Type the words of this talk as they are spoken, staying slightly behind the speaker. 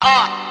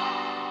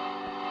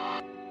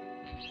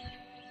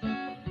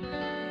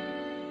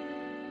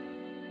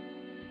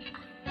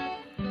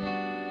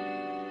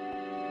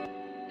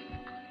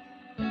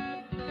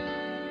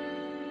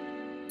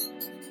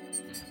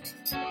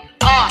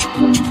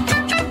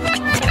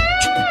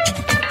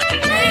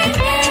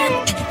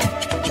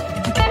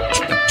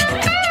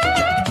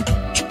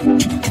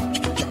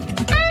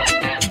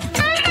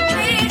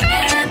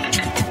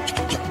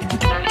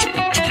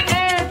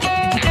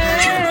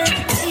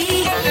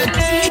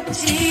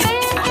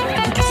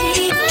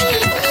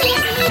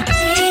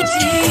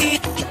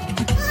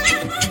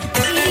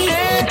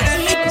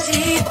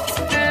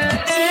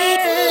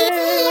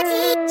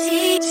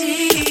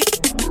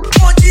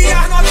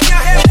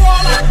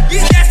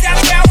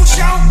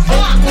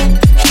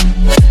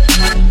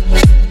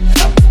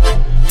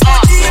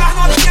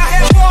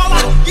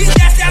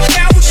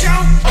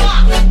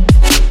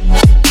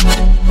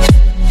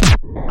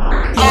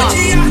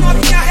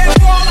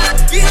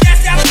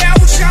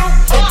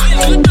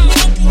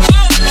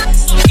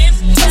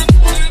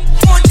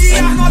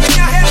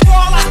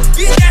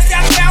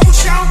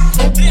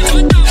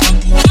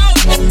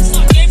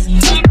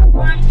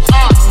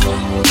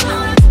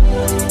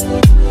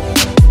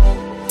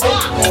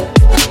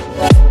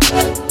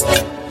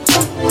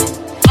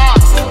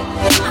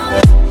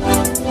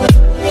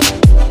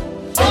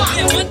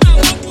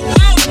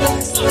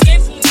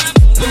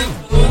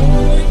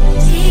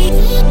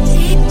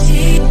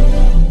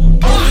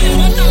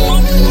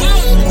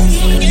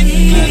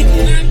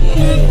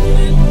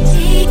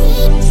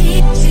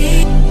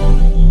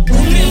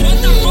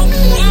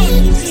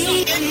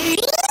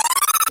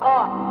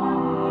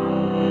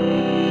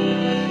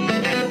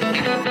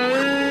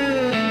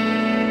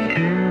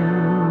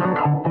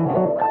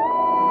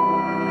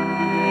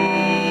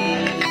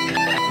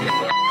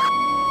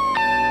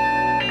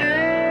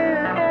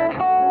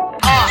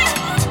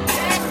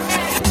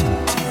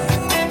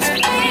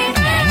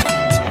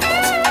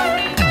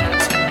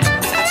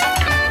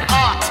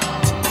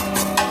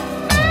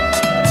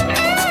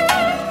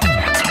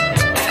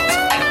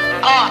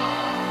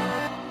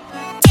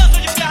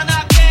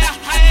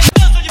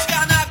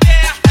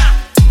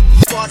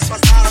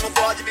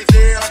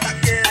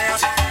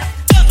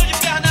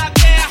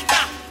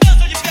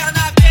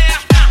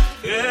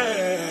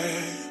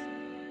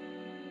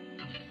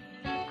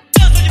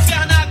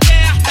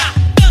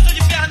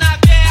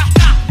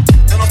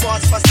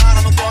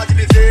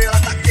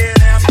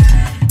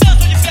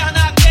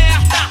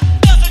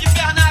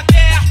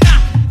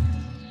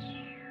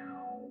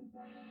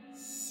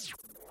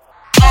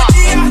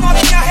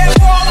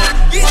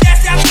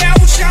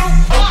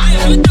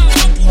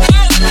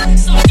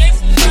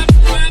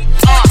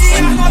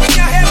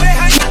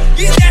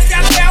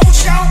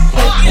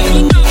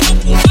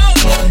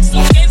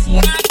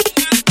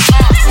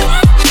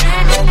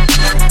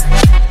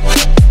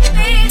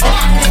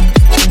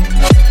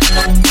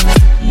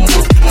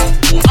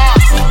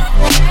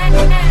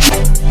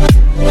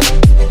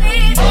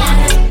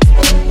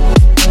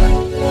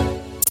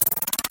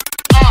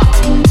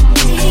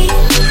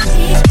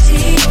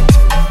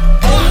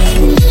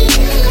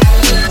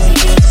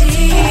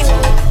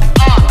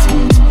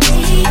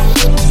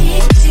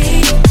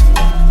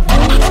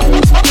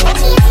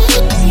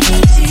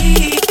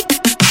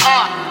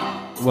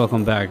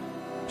back.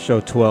 Show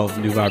 12,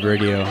 New Vibe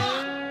Radio.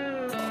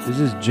 This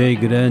is Jay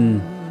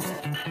Glenn,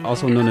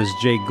 also known as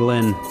Jay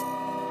Glenn,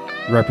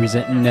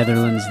 representing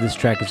Netherlands. This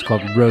track is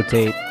called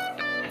Rotate.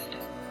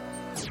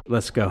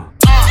 Let's go.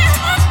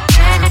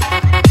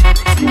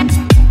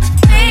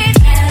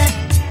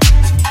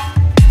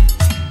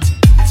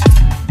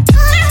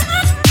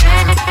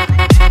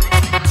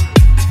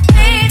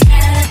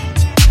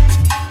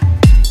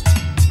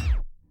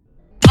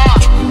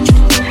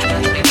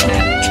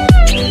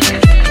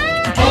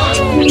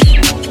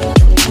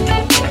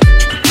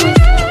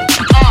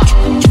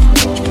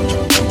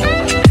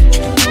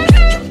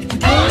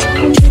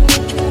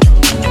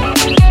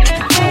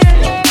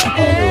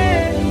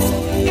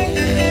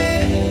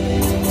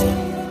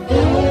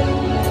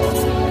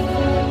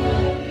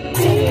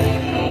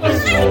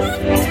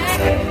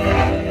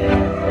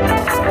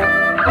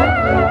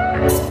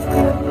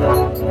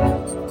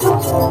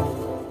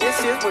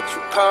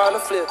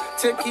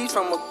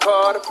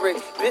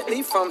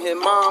 From his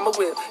mama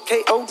whip,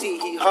 K.O.D.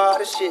 he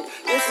hard as shit.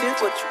 This is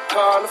what you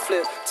call a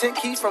flip. 10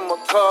 keys from a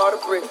car to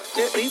brick.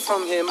 Bentley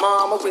from his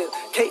mama whip,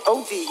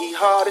 K.O.D. he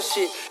hard as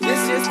shit.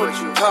 This is what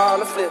you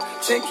call a flip.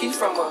 10 keys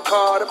from a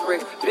car to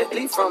brick.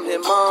 Bentley from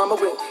his mama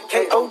whip,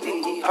 K.O.D.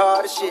 he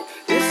hard as shit.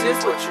 This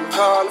is what you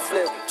call a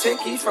flip. 10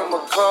 keys from a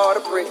car to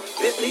brick.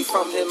 Bentley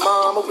from his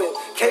mama whip,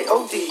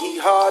 K.O.D. he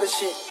hard as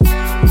shit.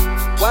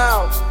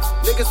 Wow,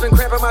 niggas been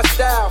cramping my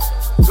style.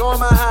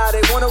 Blowing my high,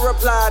 they wanna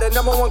reply. The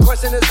number one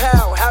question is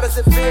how? How does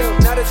it feel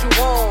now that you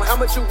home? How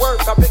much you work?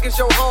 How big is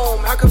your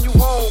home? How come you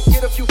won't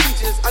get a few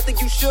features? I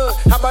think you should.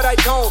 How about I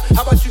don't?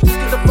 How about you just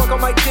get the fuck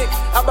on my dick?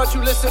 How about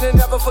you listen and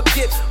never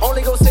forget?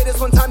 Only go say this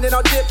one time, then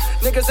I'll dip.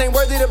 Niggas ain't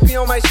worthy to be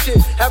on my shit.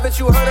 Haven't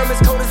you heard I'm as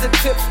cold as a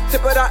tip?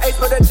 Tip of the ice,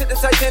 but that shit the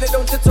Titanic.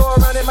 Don't tiptoe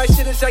around it, my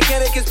shit is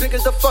gigantic. As big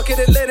as the fucking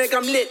Atlantic,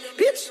 I'm lit,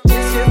 bitch.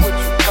 This is what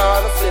you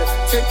call a flip.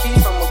 10 keys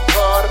from a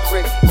car to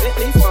brick.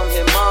 Bentley from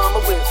his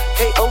mama whip.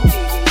 K.O.D.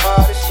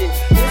 hard as shit.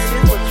 This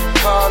is what you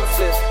call a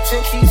flip.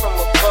 10 keys from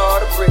a car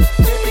to brick.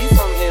 Bentley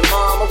from his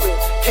mama whip.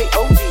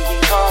 K.O.D. he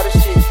hard as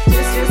shit.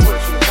 This is what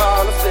you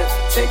call a flip.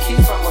 10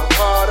 keys from a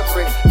car to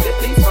brick.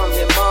 Bentley from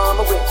his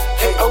mama whip.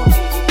 K.O.D.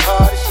 he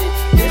hard as shit.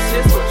 This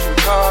is what you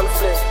call a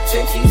flip.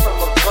 10 keys from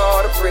a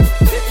car to brick.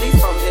 Bentley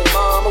from his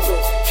mama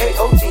whip.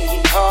 K.O.D. he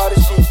hard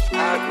as shit.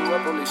 I grew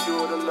up on the shoe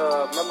of the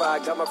love. Remember I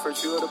got my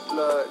first shoe of the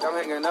blood. I'm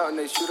hanging out and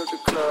they shoot up the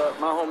club.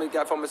 My homie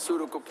got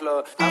pharmaceutical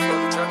plug. I smoke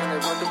the drug and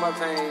they run through my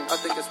veins. I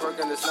think it's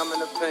working, it's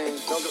numbing the pain.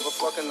 Don't give a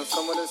fuck and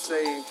someone to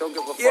say. Don't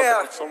give a fuck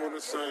and someone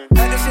to say.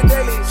 Add this shit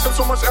daily.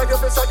 So much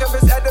activists,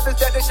 activists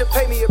that they should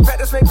pay me. If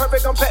practice made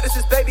perfect, I'm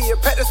practice's baby. If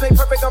practice made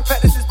perfect, I'm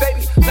practice's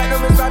baby.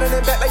 Platinum is riding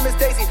in back like Miss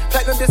Daisy.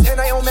 Platinum this and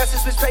I own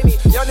masters which pay me.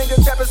 Y'all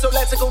niggas rapping so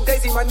let's go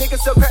Daisy. My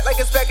niggas sell crack like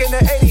it's back in the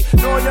 80s.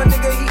 Knowing young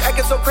nigga, he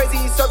acting so crazy.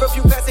 He serve a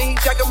few packs and he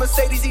jack a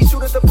Mercedes. He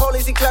shoot at the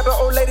police, he clapping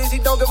old ladies. He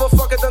don't give a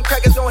fuck if them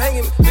crackers don't hang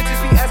him. Bitches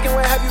be asking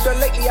what have you done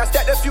lately. I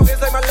stacked a few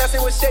ends like my last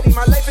name was shady.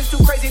 My life is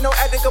too crazy, no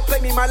ad to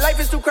complain me. My life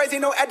is too crazy,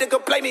 no ad to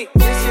complain me.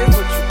 This is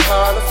what you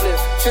call a flip.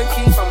 10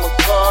 keys from a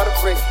car to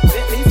brick.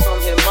 Bentley from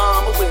his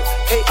mama whip.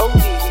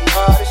 K.O.D. he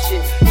hard as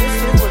shit. This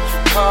is what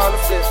you call a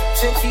flip.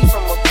 10 keys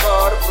from a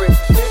car to brick.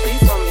 Bentley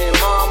from his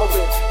mama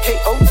whip.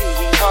 K.O.D.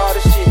 he hard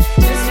as shit.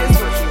 This is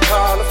what you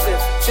call a flip.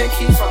 10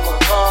 keys from a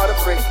car to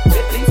brick.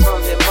 Bentley from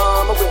his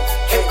mama whip.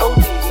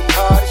 K.O.D. he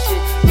hard as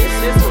shit. This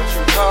is what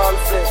you call a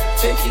flip.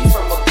 10 keys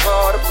from a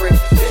car to brick.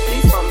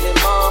 Bentley from his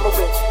mama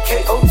whip.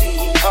 K.O.D.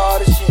 he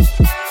hard as shit.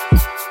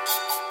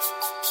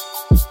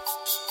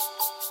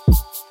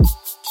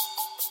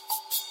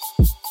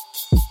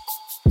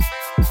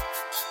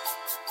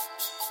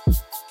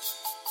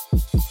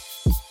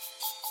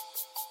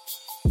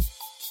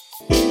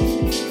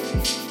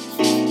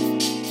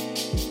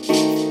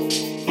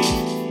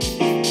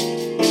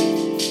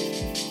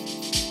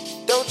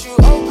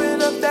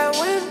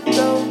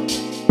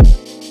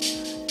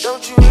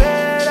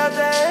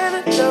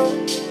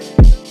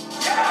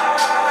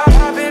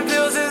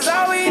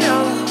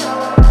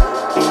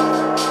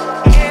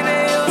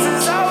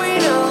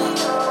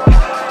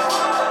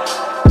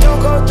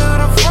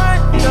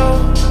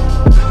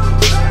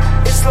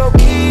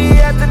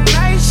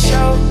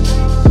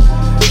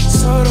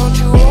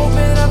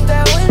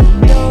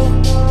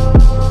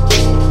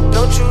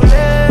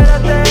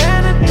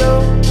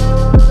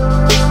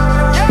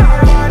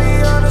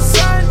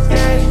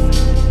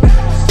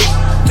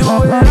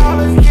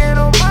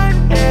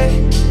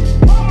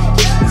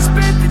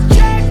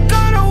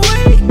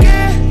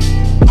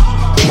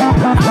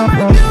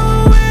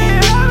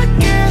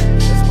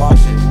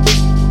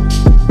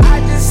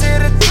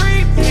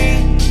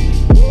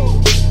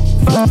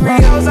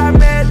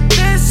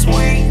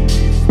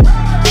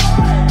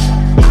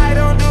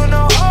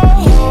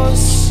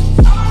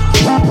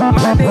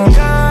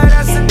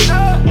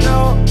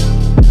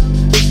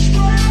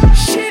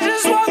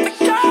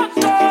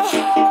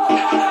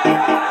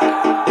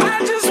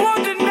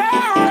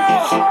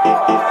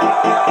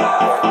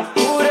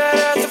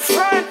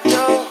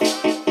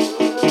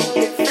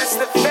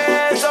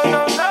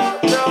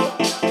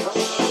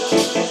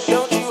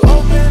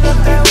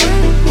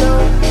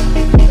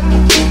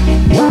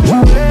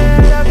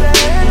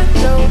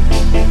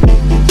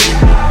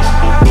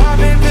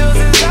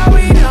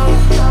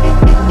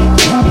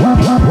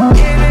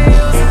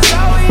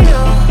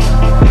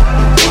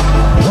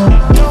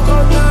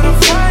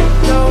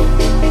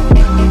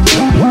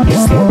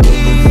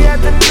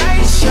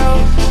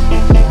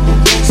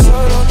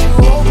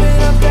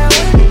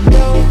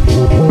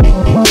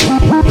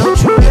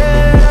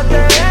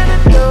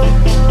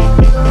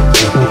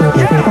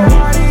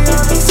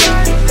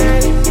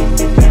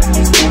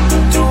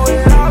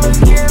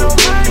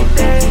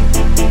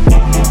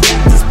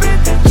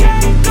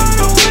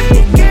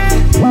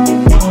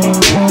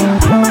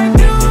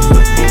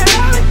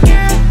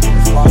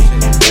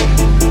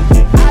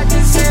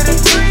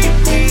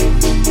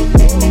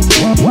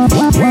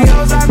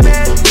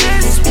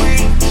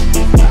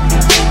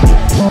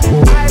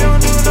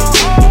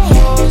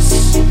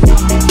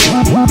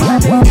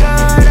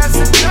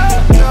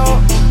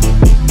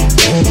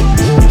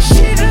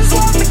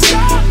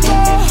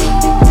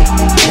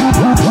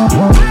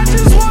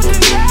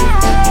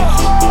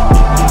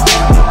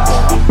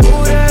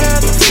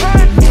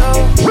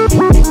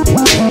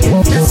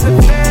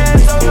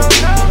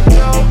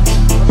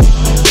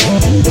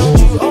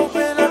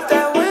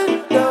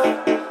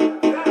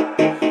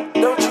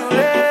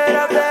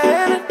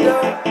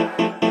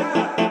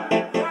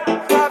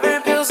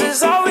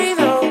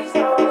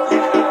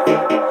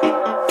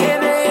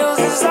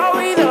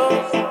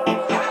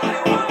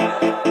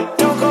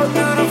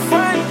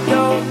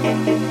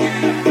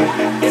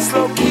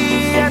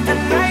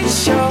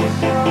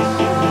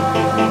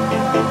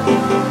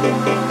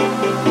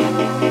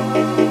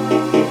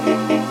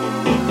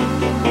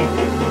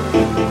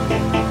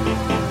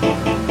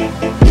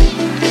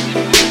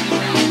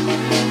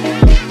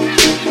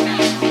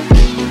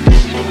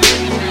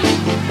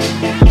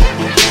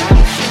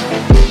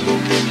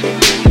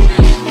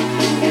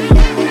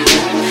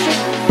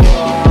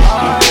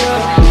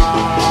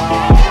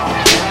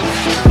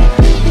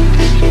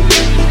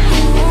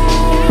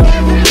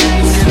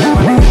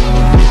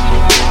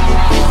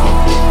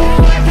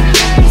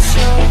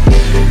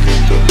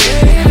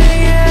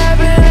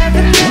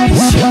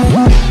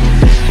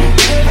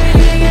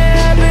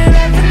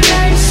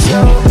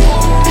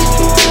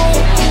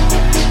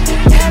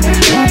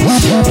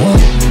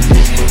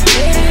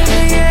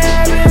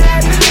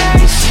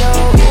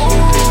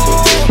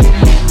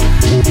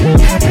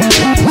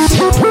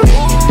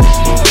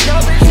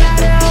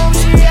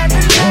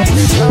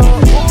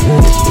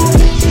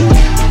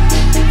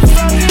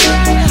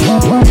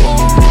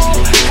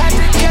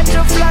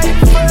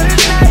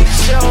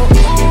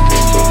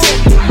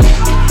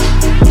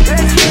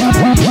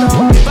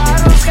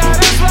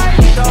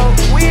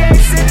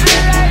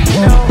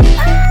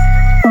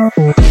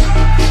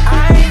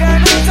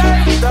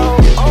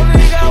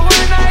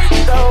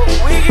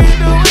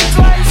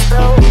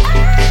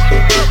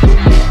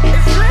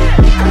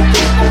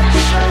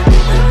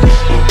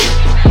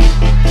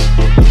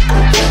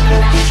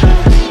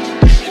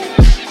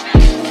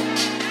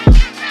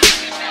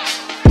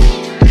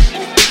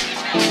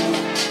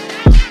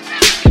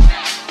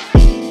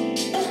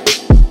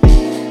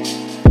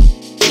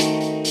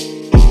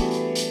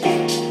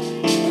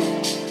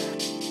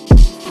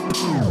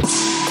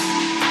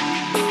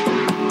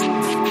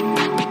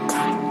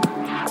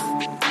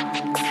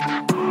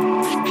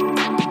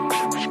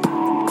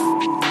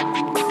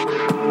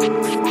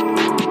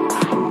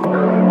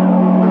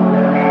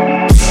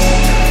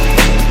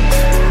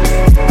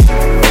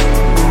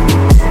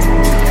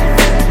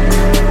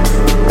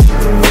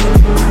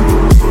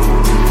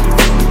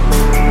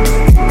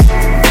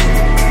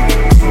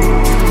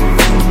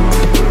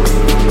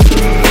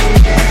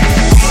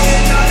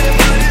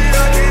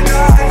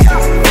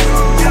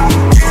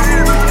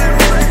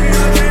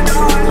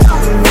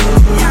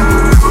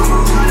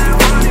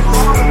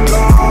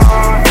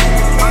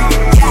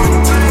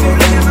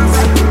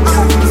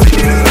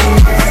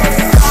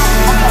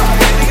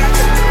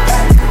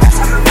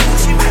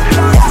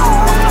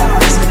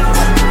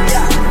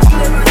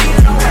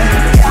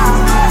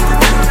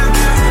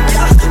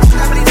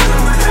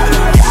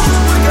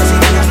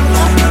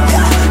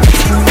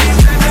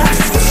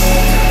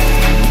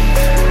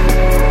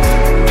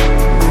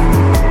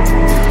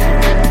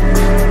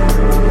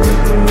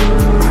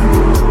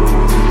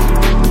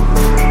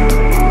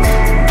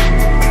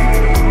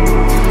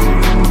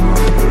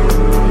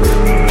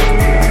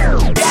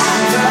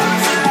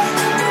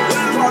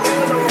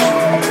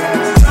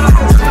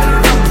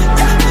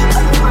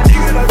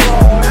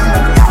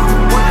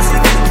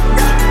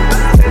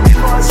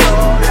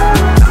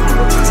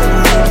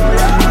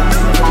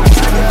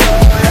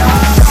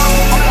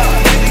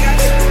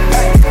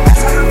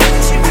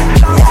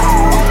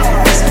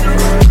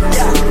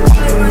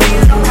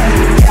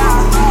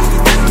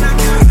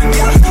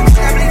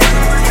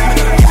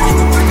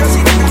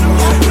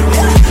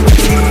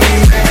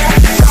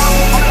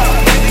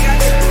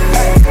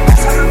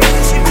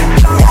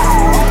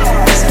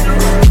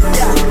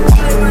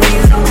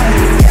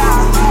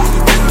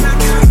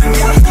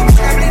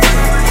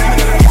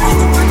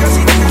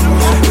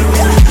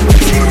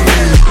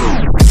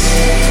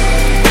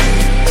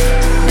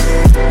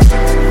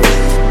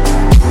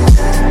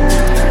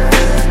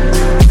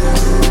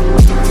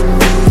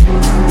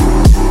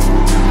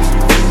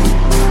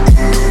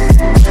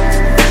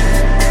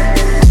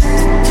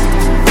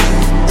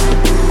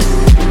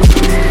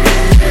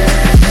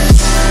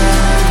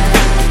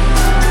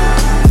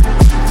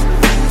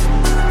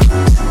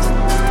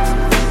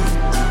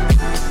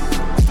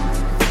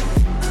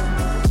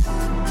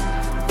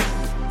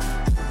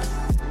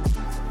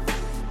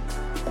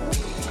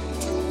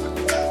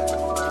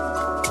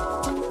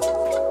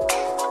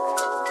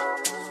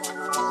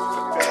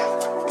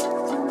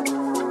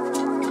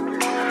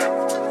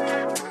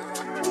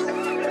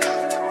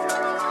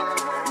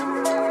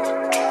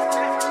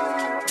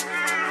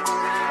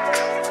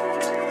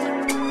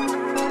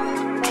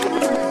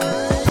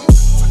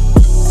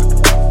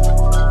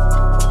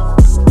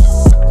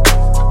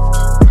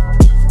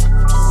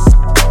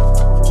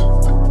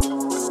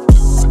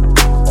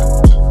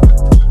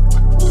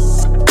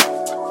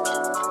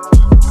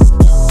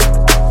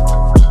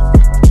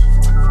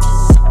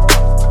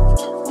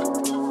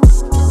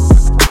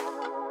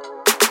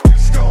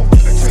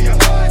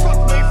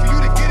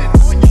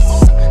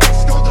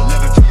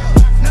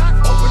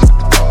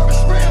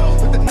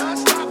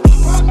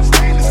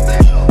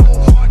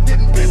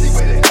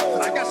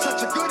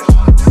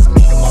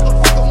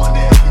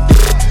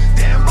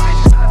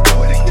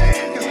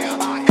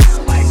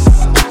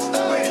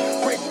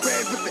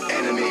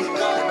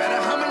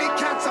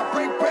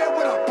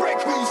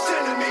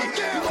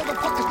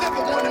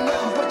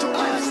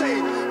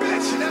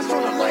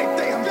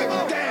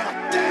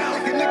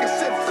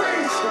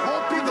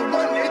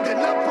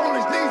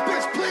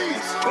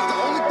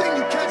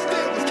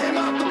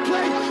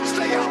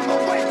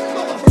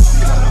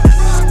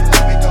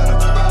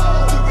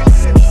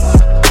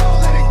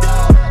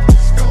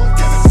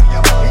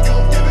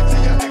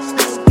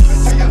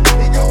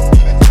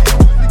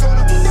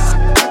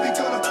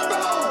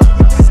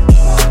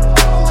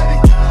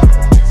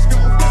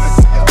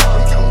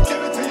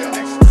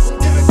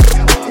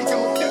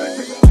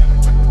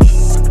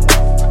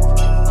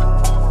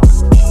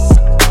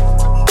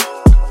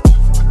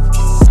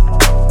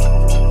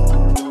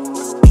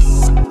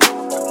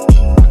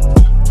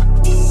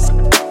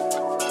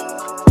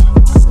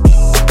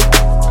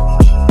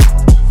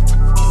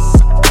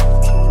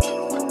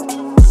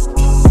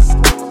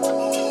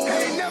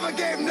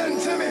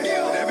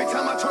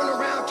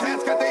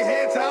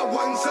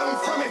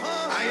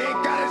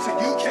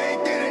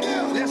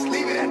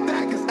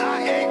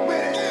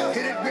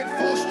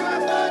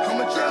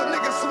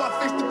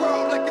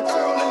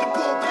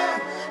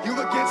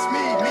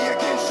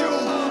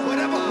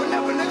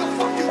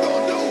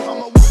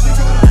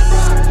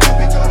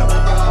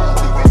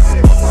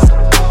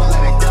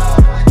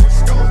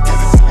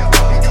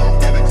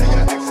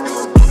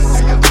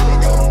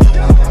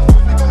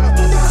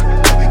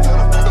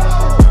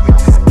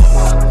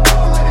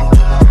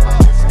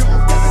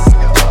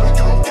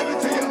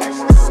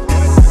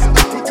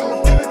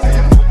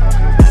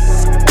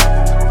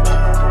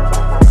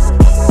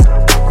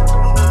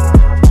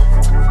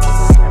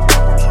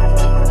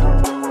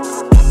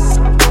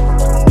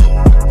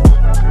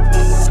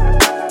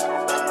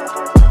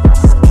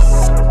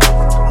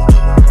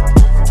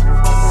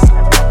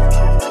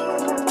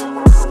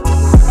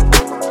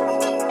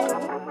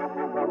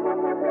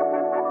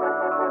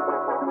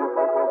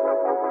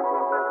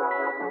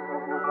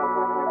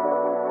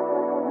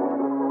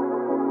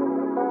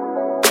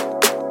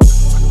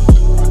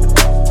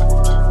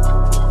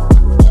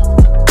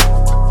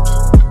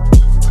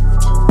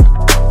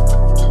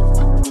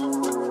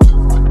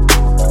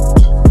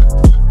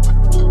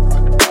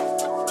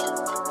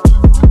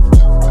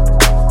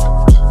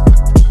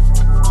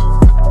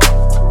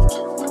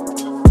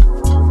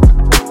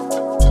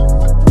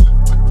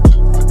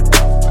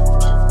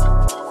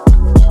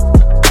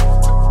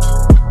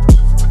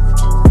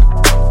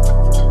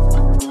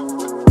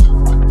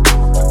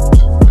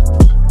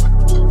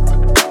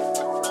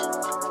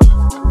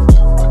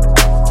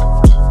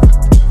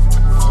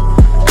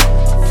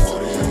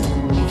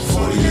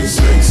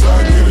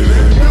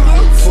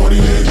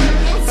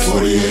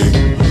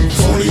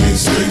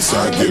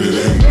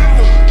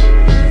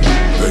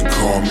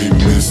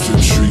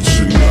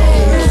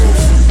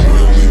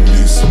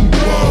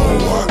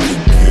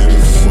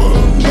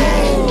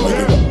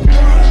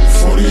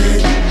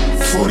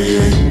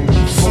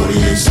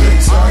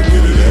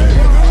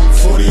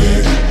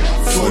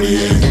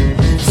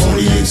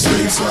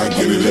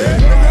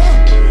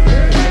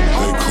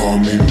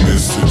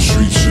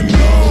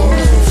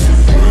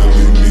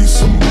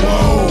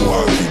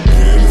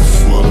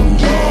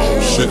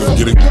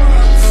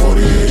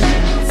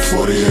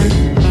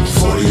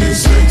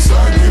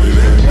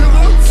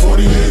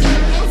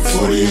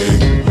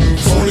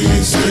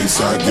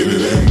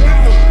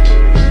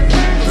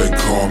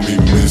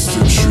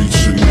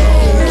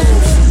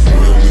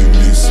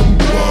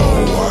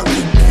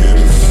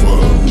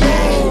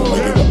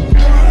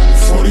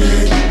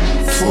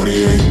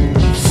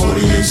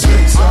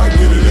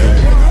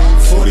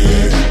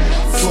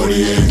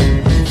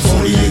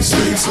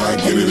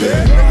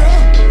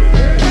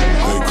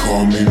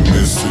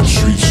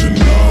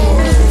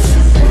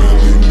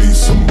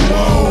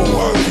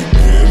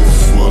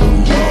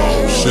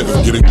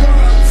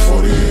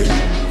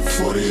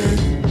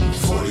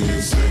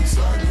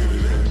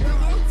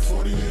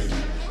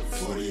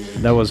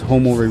 That was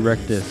Homo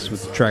erectus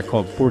with a track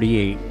called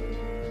 48.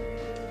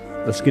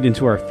 Let's get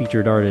into our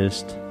featured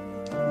artist.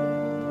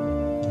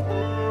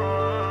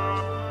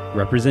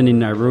 Representing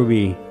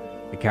Nairobi,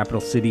 the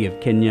capital city of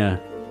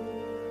Kenya,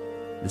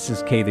 this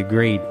is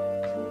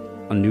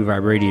KDaGreat on New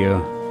Vibe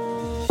Radio.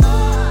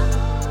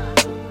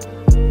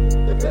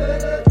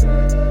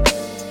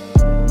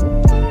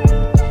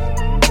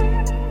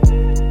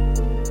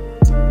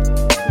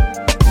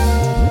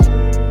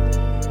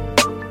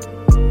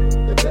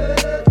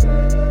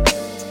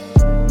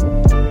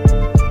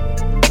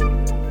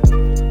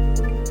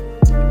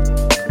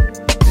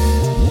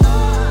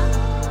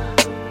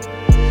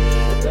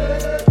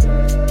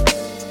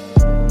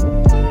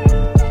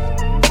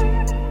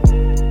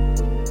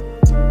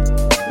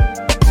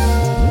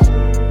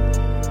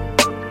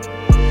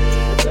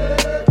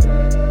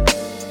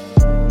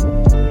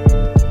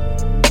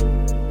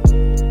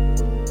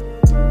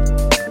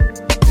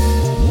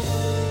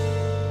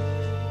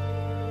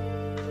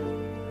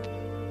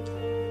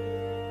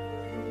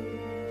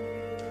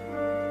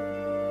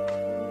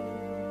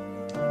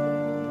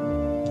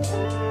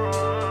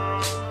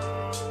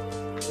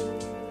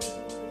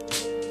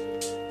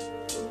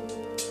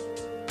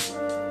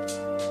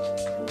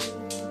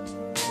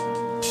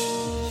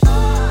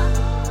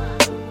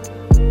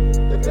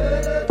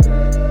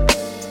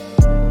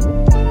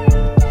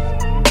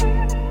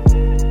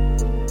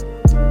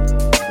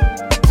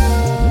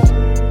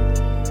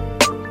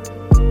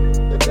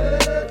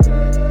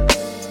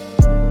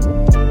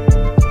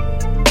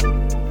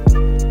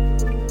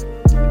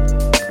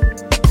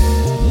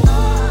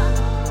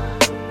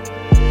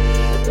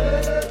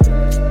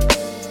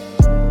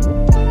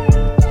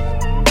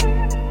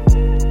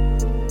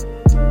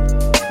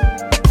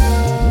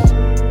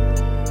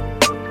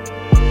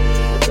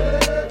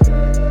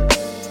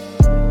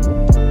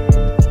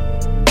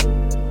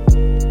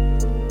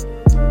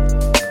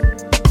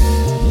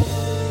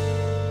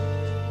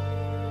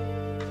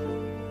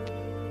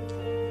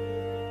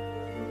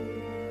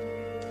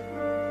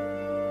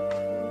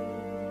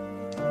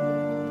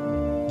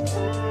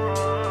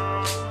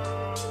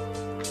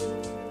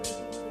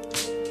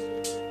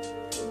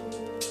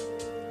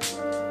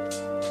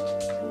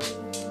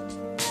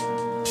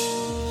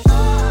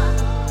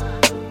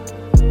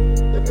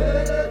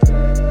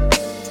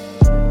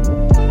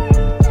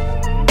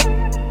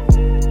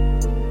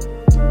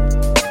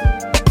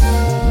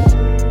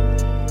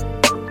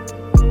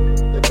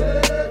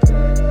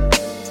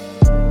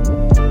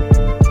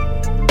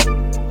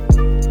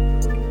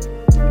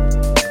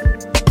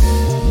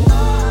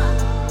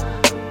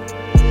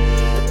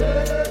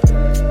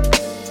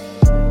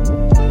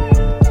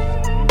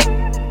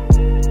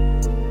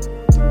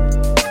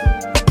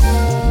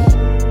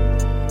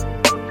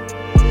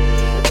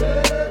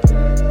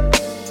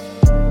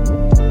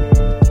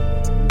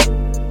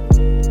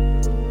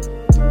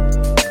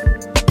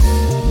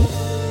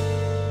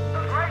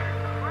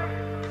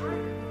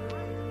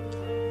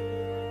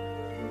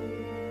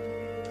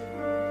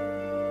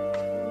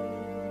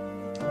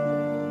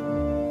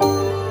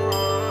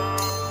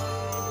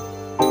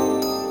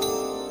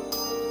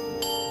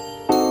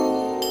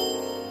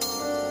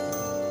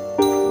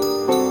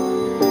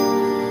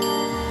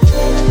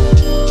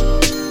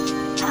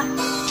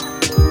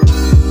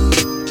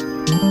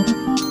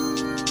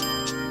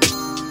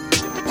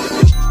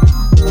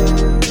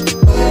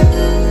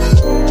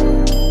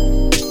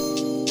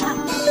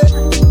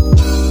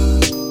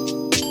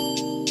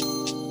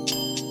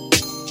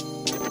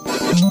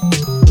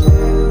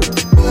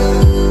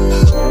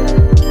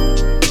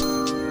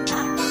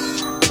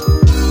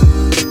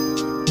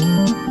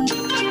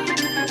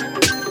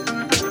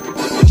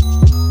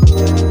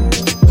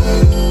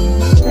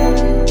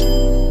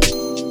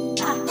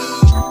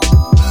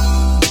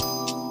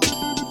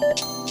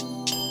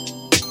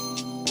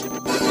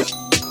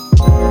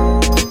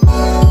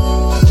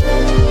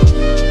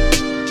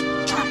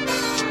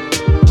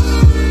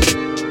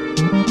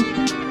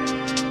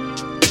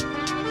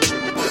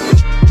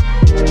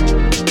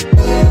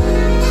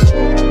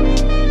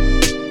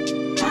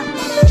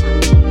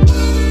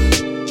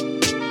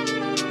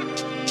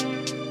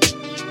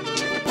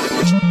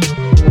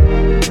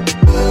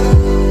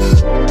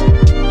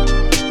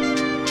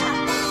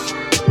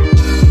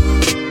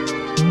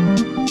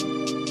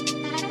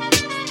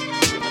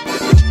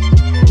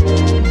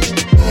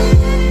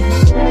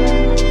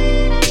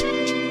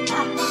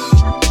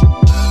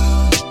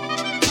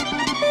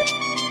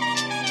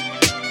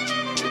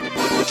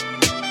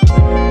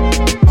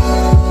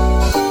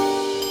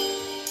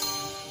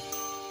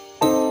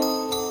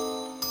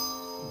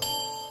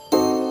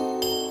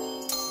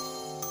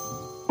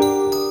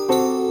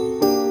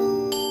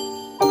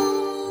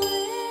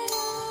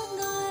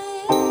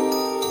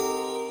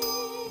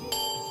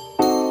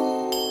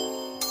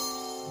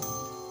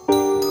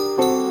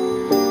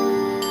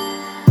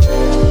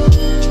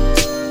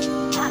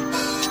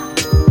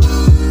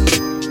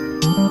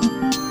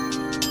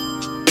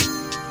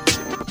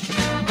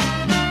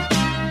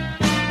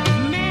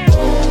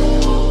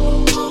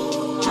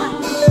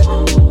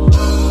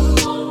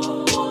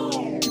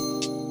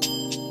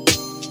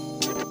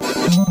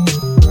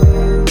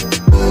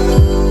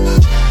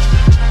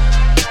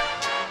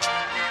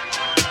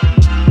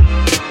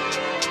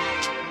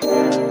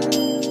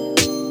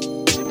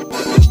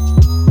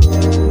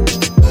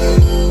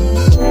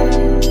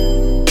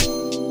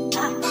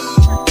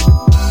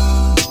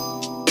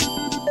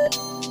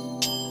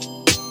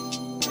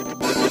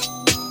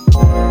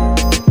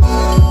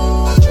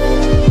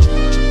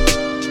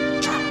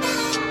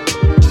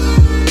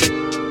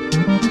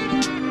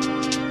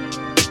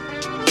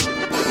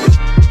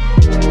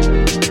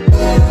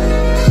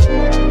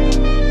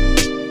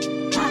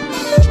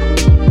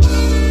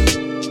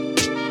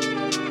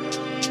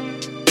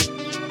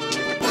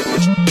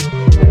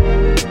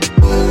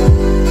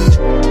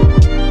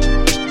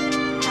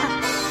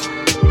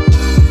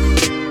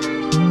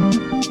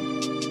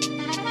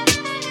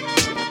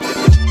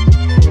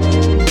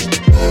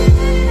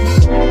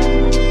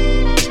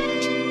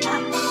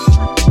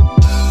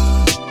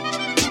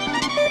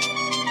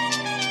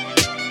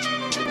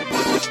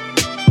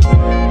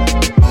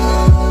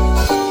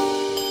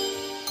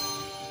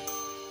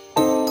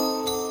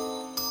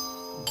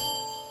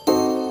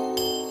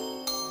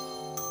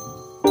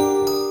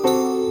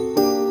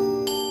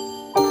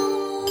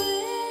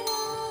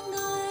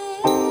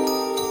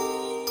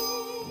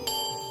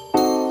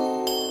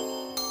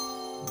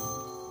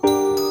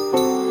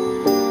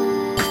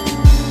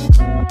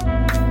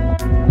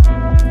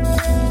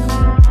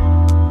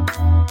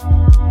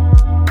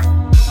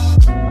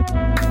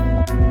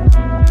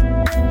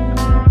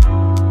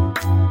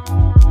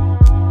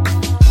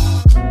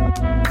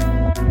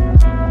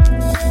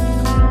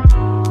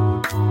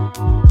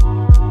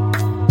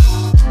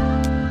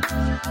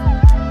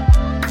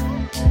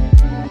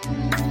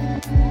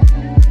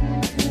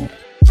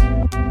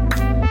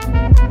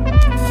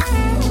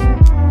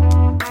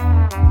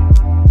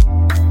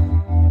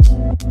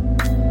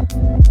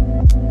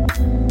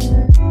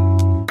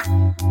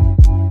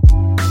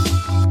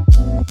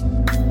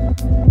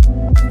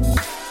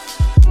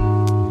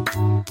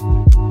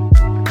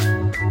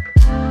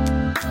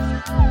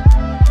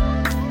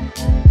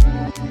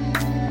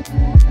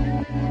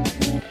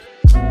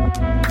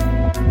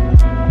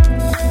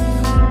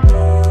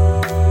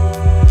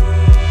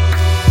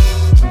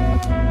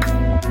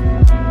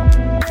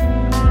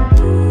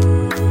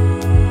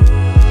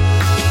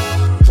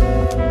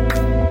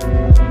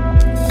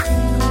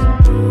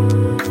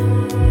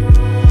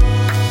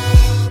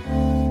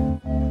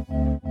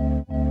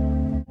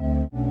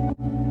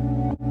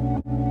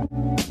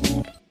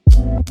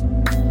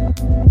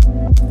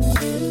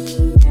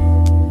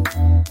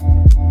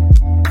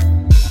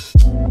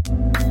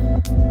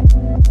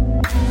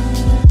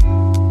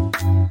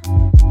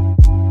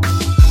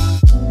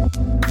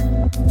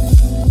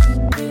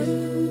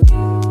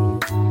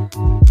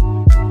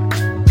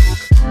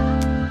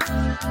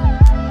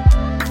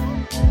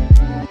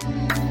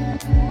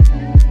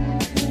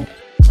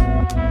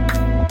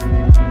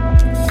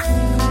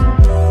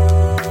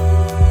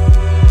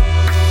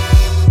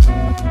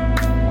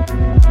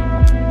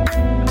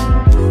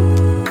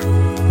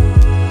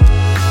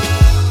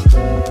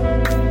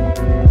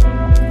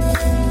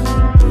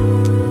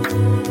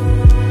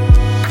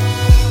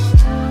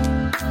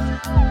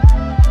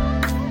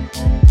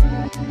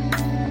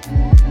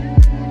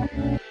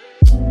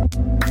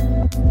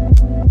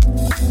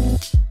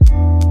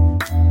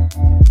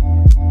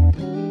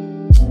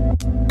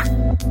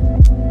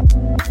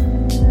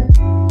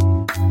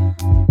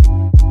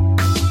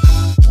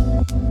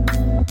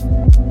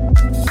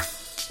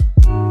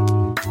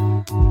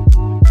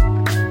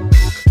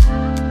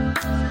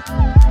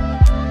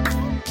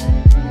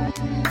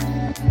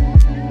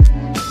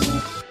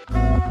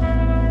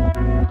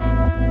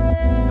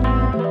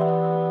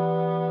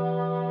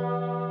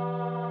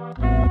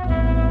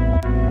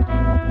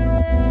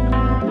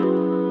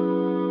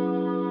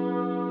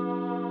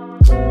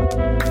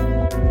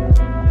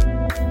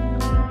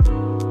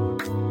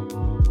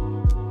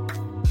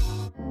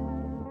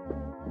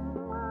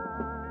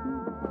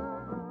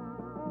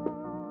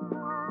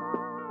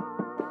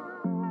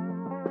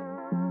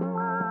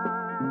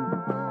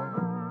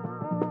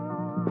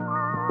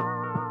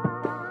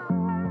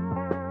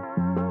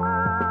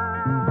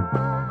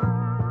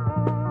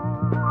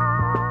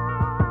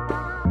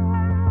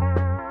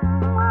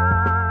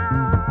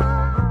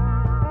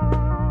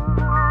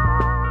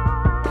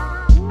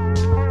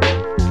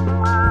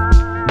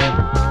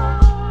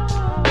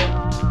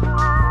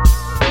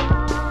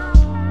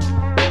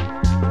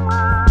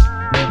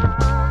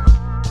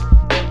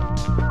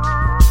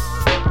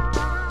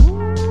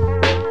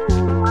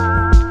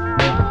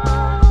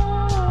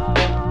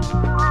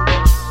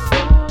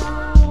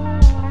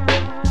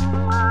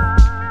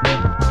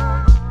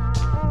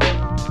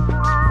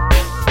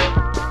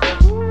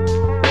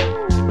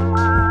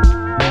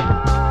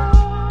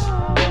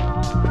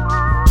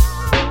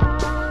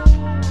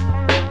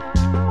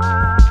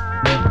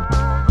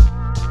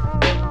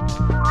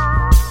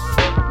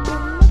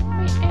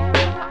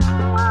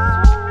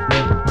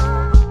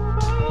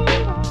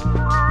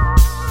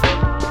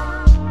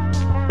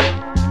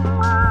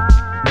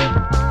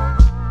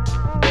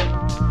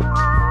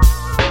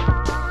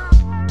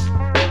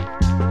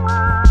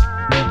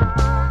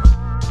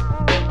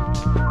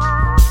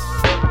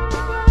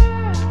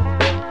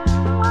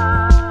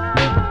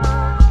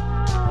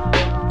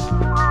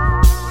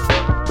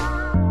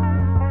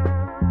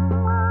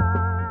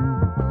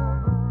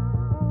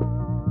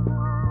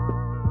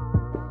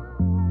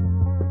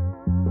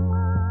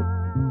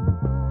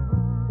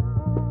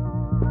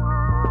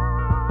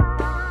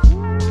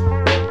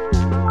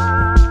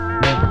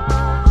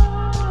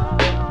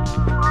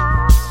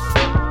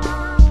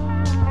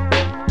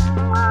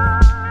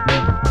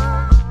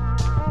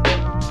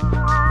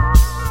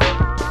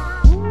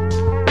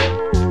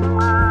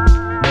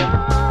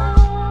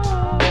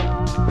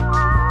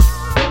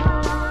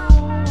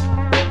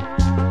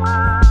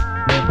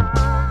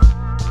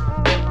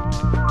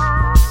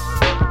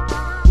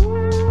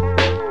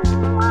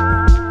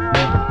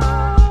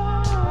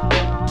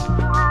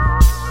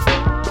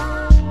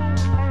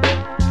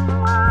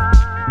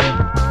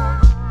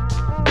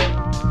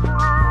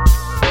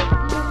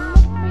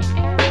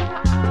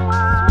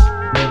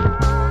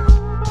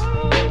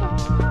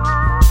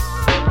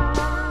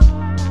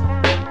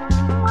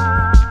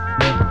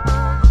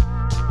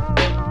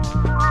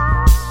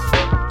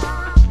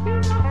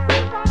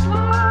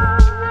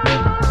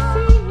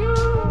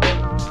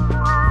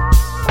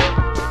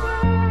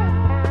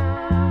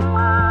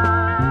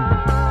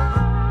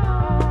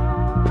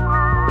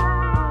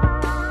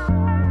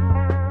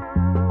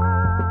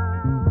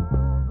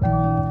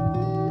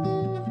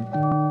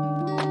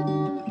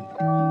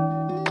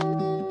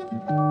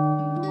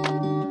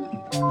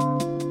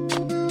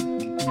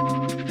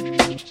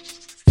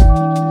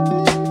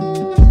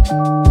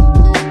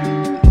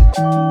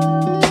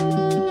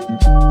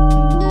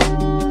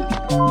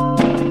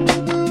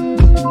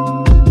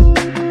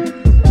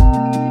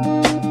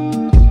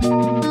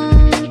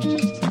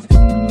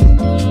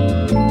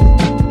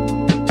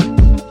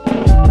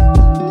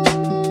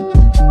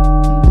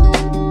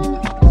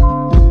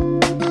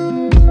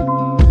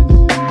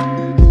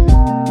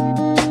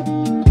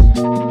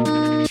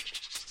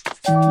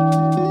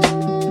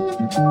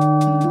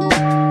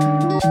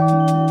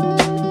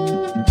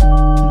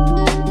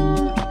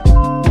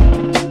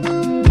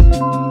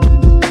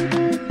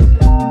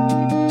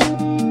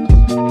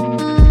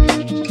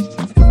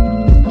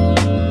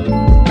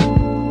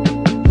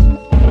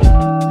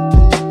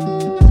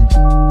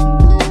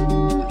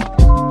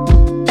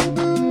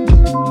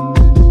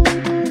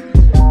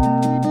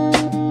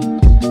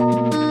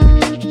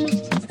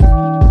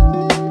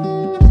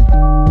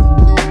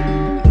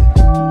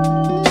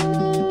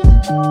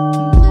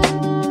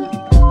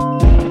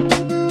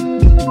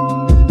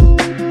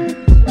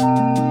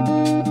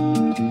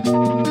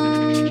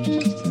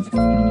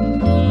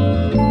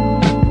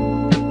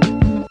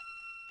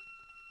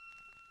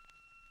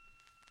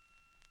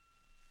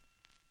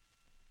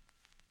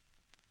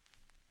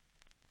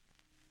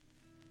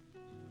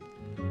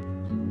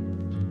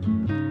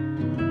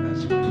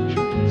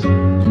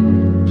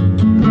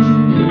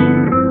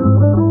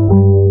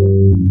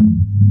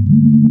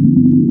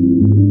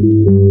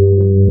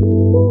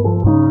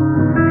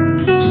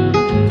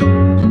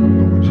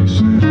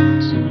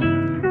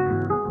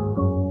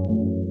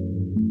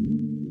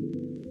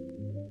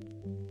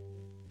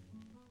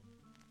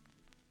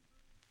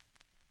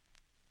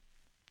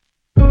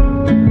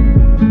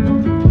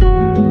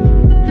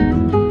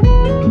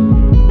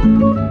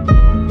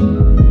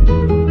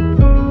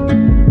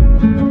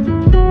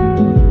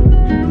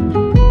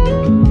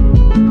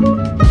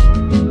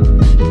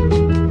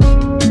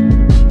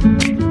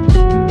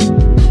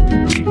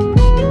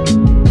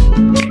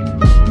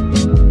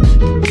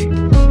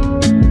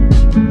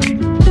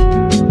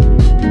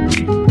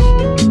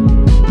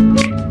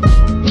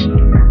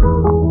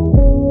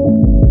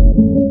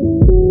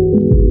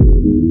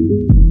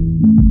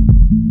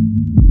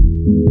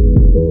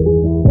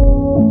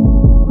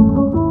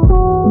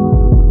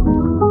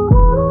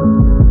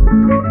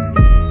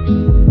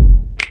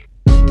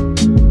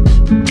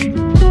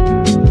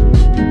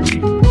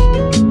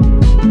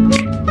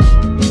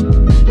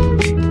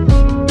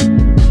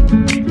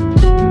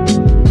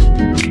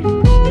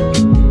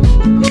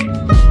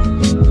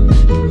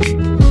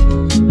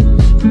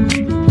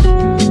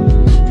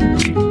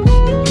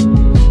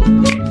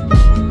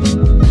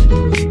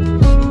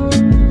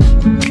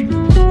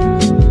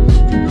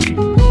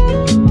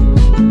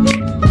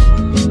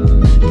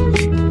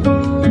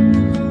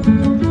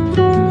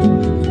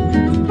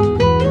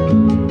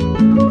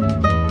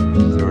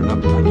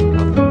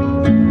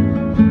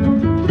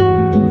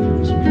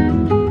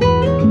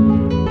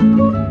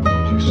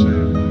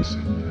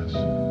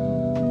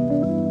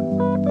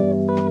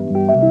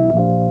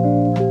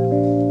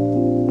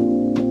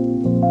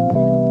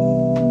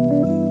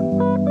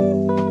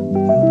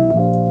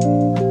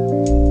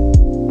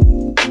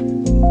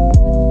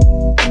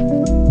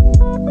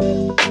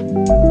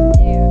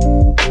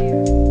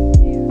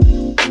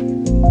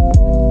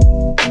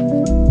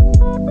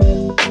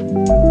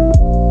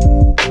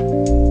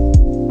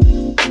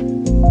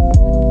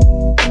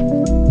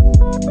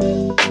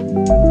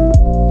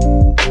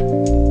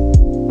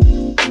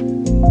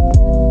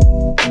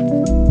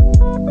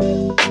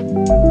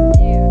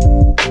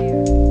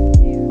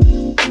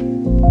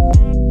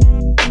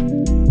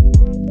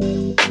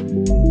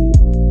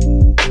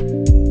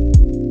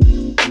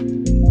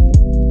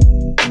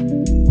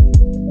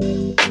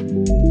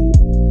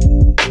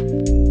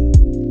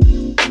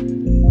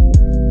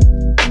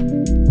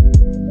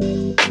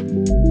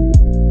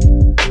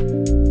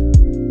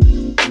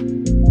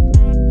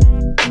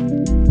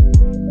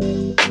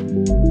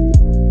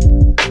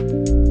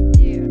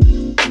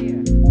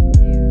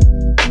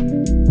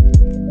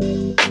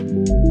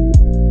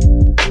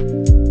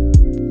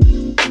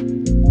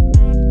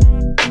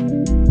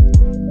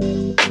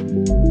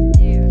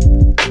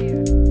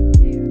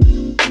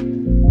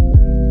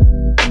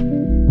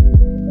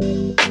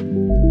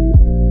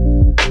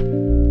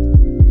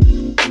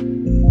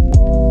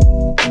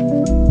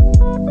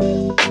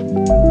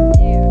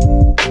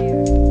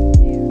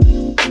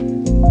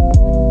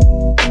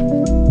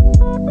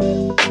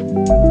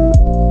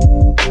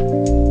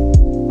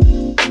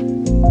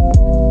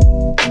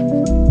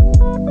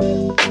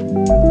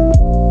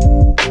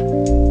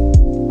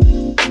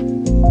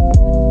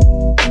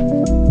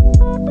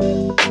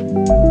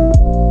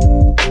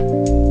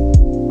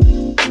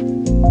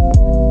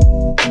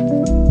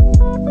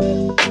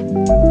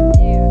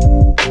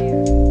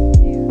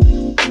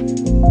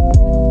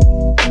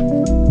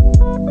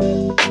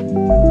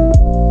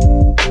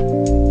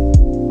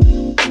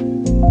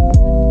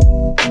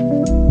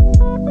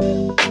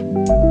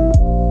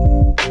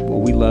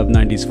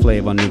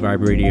 Slave on New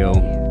Vibe Radio.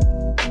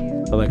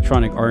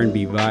 Electronic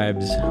R&B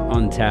vibes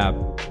on tap,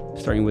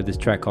 starting with this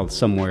track called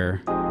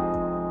Somewhere.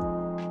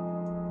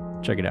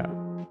 Check it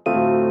out.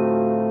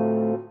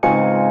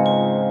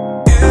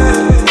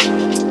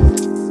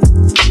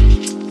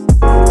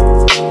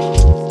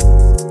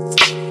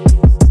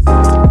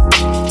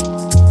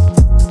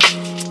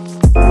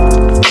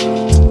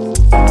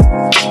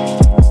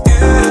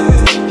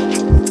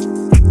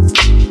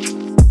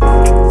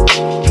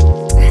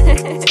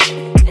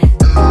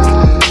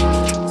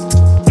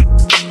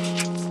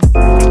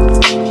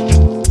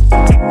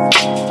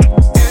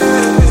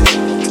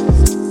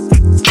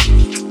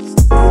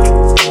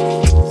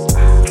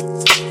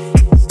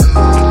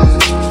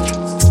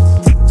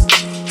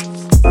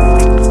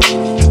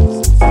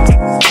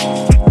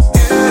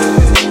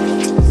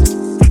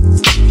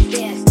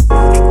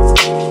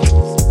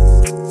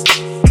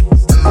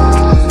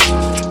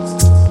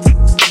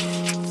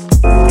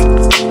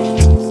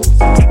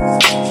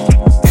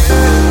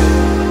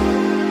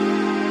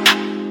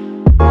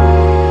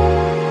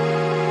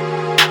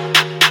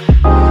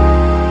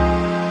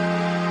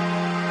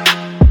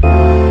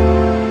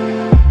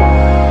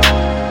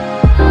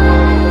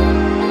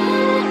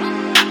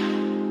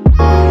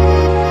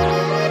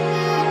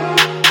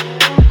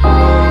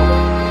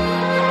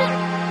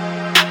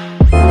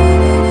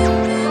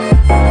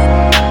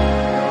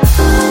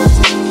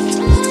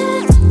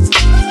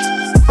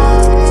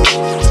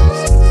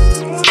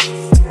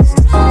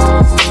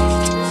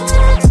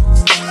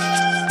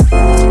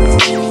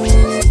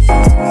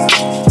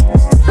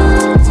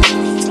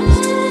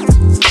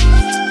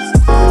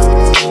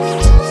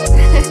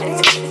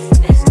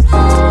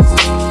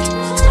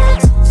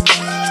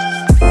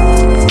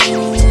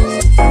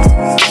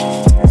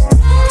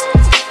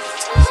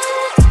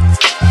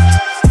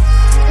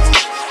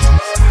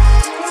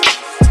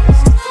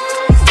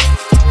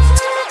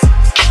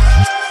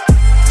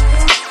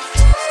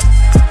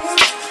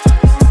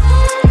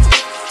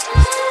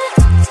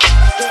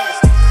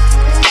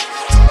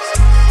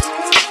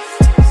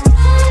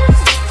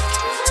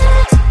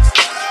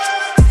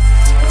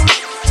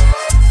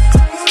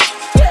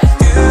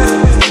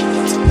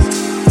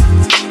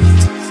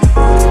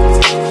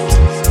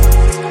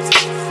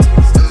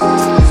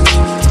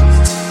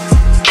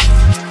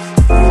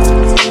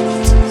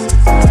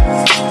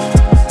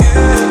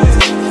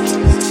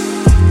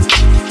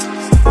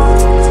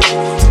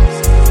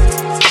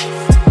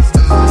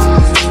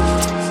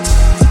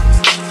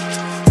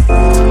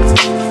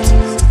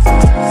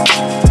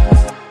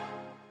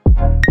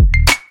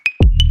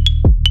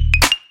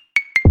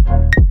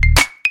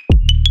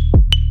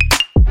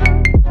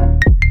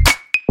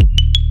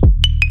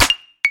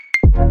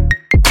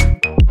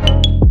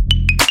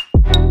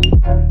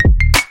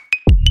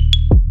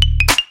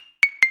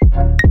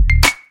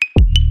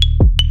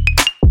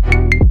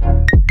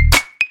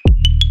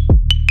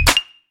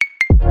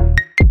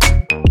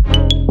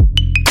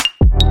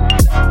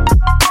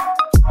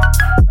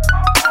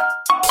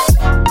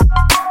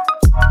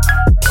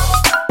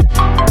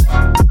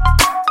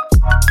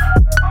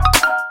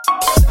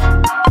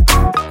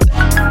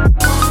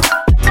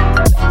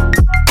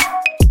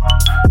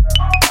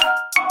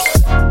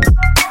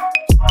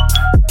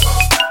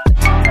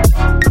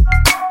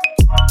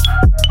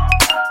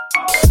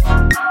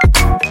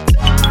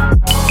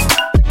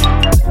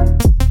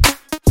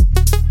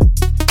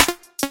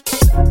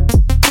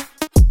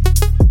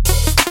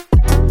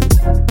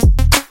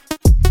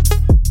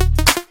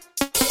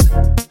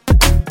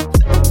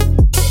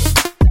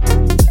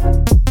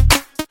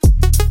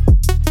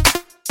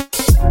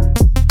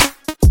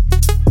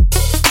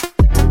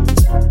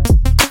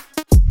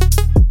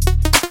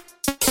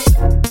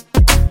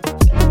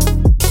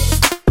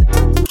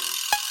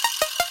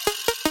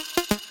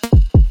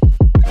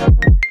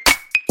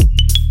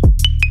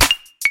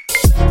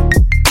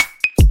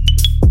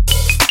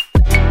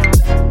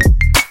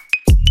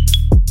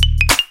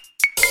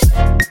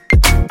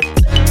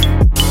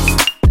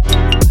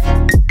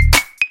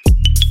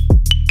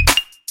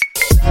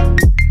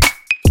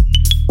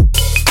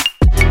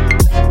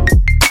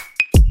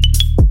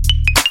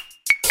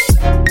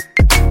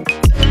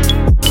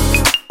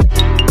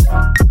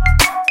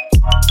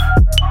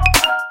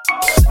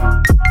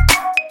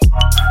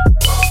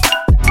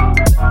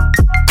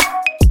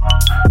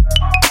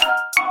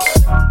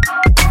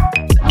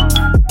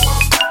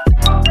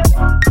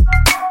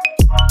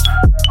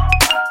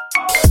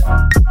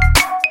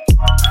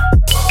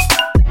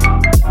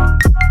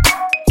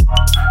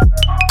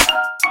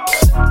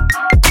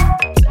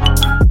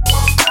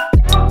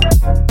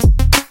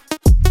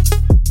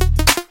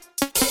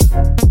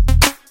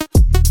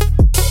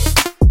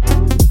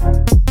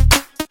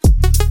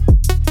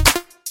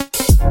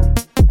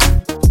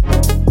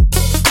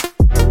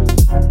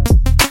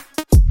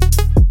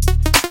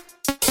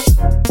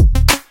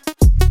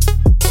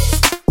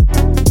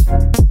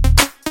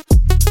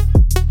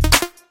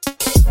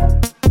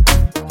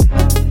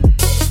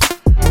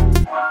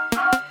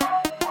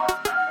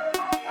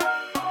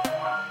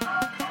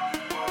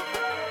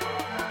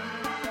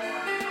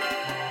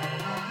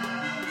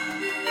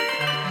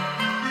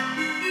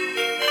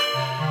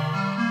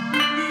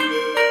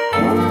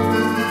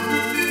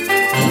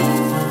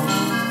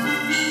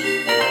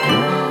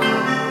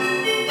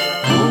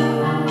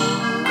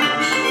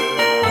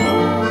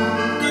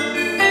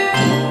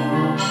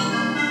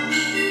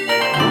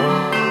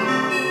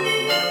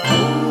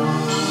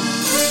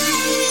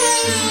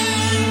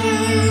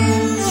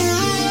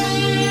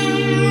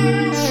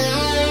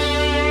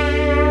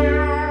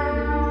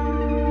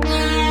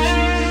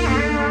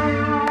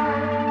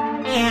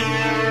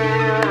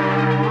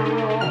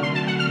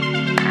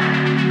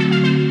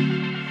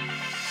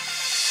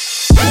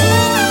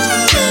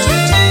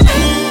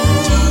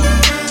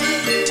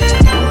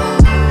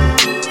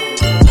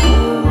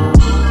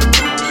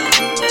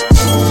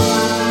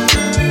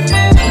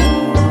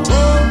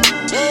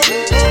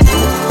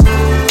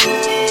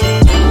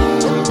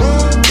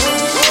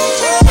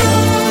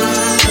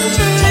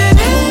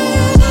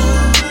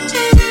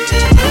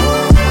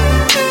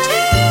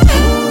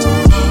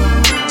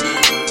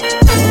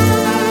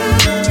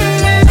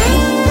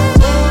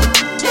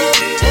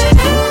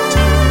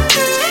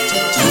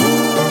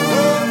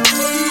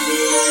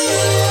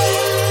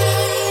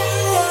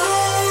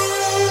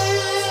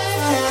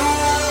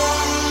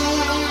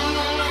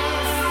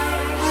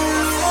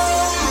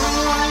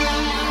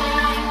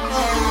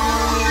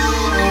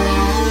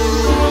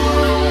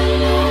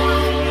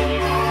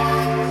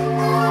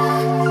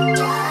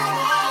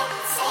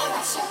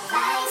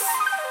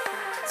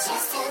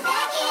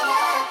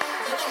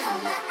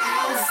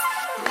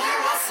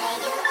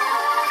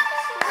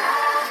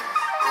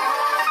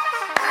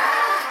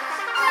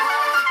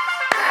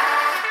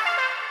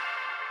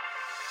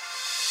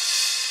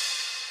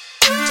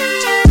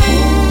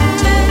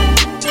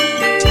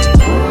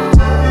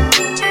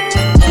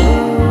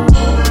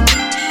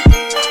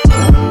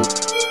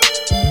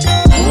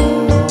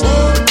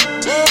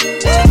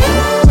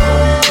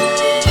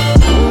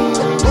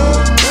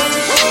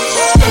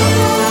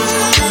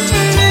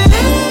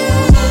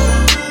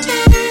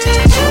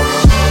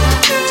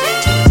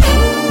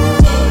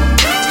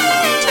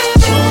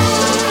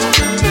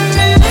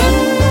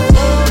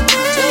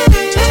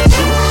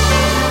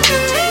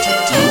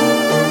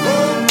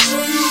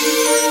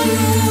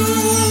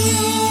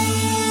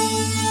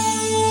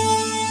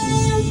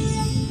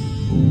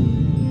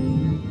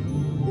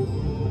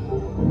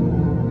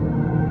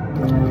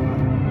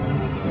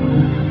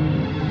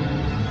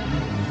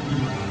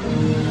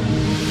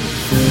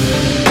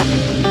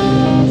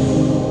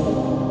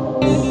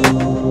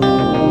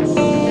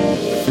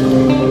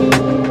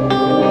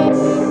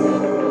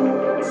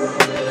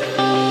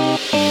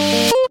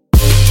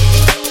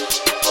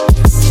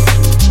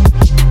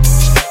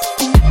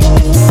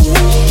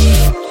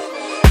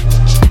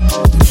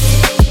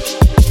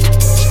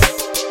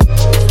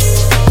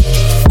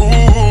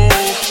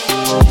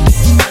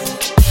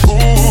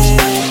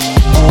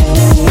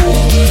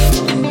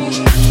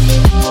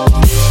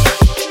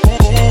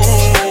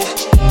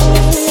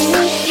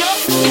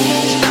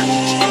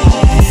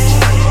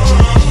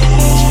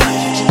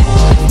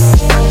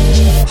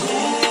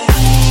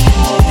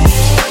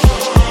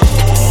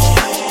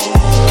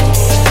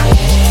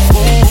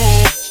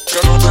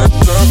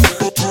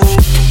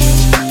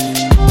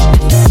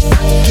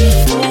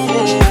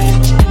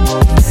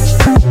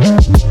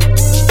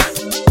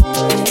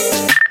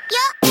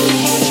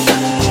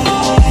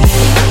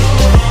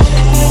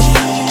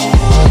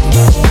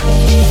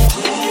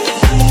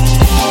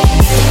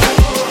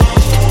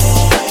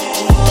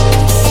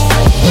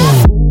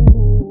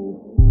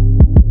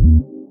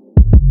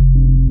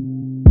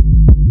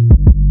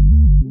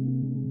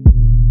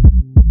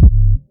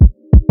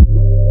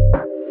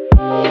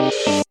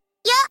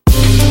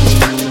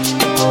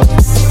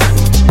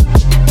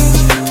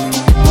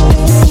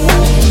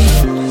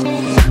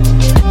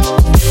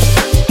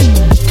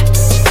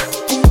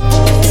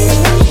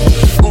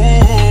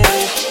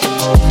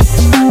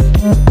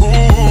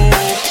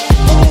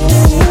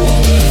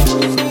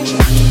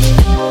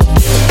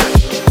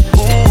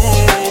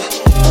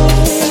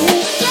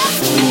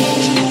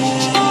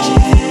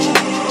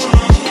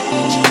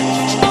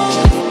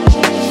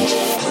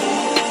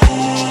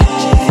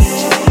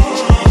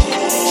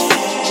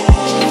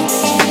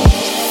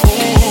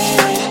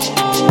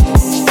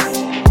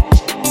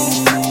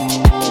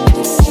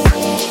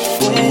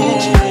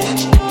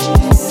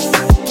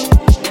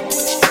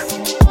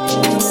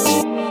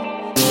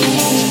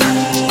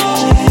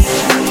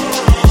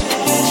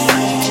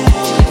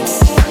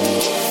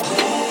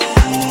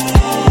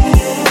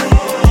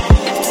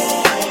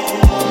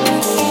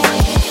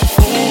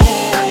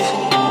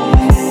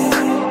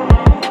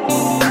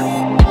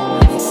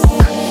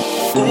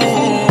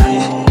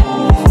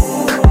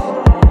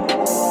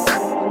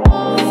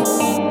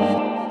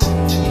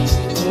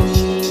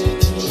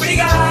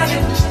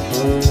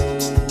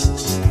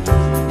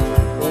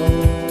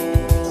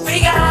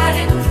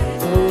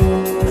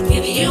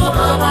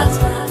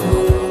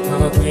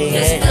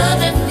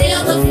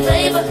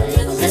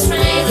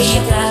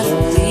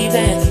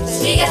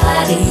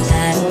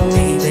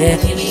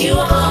 Giving you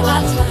all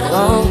my time.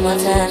 All my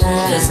time.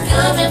 Just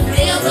come and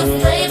feel the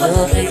flavor.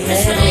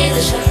 Let's raise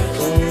the shine.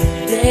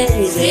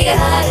 We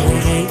got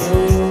it.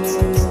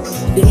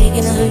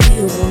 Thinking of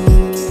you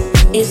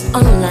is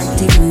all I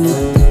do.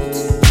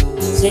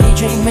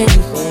 Daydreaming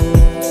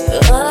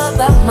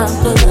about my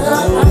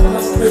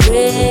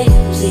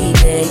crazy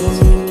days.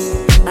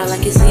 I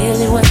like your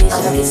silly ways,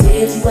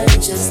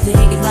 just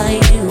thinking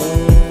about you.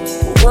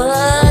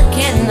 What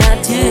can I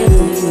do?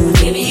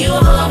 Giving you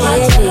all my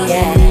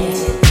time.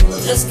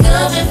 Just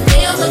come and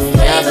feel the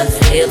flavor,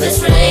 feel this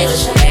rain or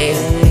shine.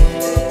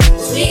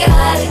 We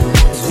got it.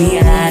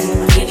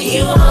 Giving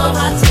you all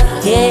my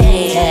time.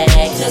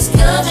 Just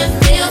come and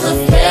feel the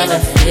flavor,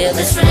 feel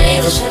this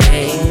rain or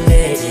shine.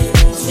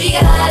 We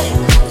got it.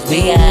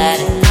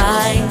 I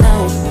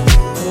know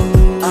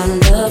our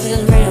love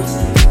is real.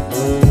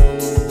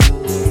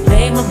 You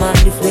make my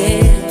mind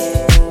feel.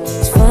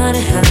 It's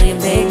funny how you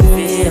make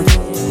me feel.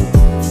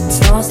 It's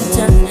lost and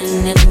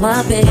turning in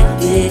my bed.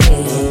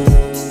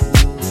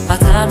 My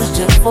time is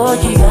just for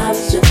you.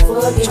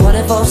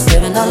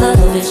 24/7, our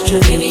love is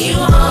true. Giving you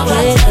all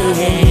my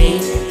time.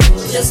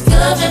 Just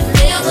come and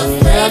feel the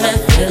flavor,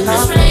 feel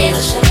this rain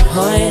or shine.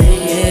 Oh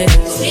yeah.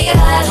 We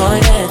got it.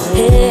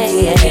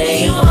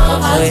 Giving you all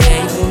my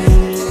time.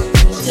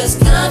 Just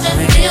come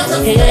and feel the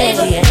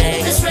flavor,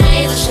 this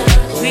rain or shine.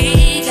 We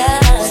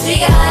got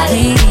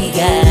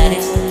it.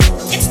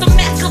 It's the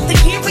Mac of the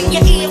year in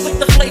your ear with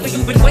the flavor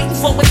you've been waiting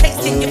for. A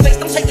taste in your face,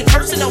 don't take it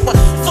personal.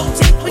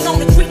 14, we on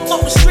the creek,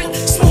 on the street.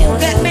 Smooth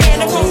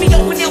Batman, a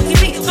Romeo and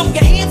LTV. Throw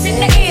your hands in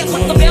the air,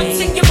 put the belts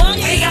in your butt.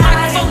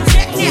 Microphone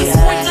check now,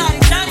 swing on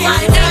Johnny.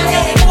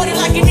 Party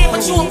like an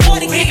amateur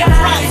party, get a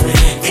prize.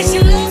 Cause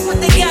you love what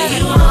they got.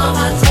 You all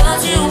my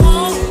time, you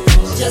want.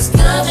 Just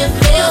come and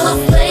feel the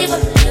flavor.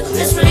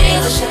 This rain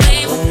or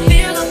shine.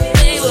 Feel the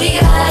flavor. We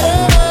got it.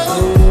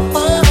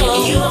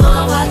 Giving you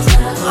all my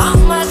time.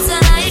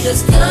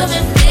 Just come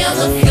and feel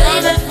the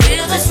flavor.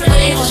 Feel this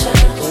rain or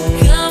shine.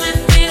 Come and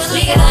feel the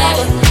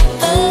flavor.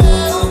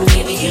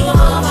 Giving you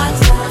all my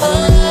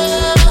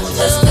time.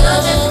 Just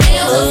come and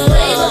feel the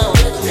flavor.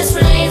 This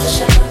rain or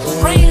shine.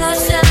 Rain or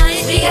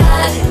shine. We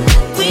got it.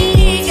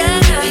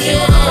 Giving you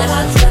all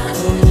my time.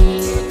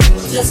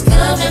 Just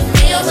come and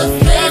feel the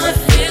flavor.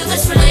 Feel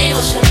this rain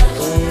or shine.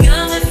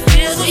 Come and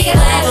feel the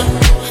flavor.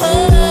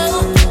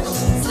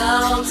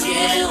 Don't you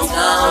feel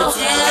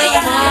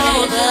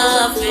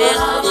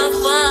the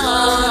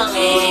fun?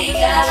 We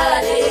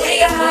got it.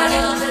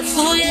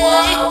 Ooh,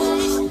 yeah.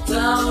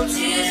 Don't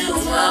you feel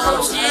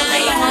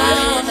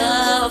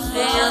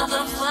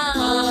the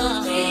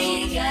fun? We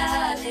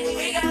got it.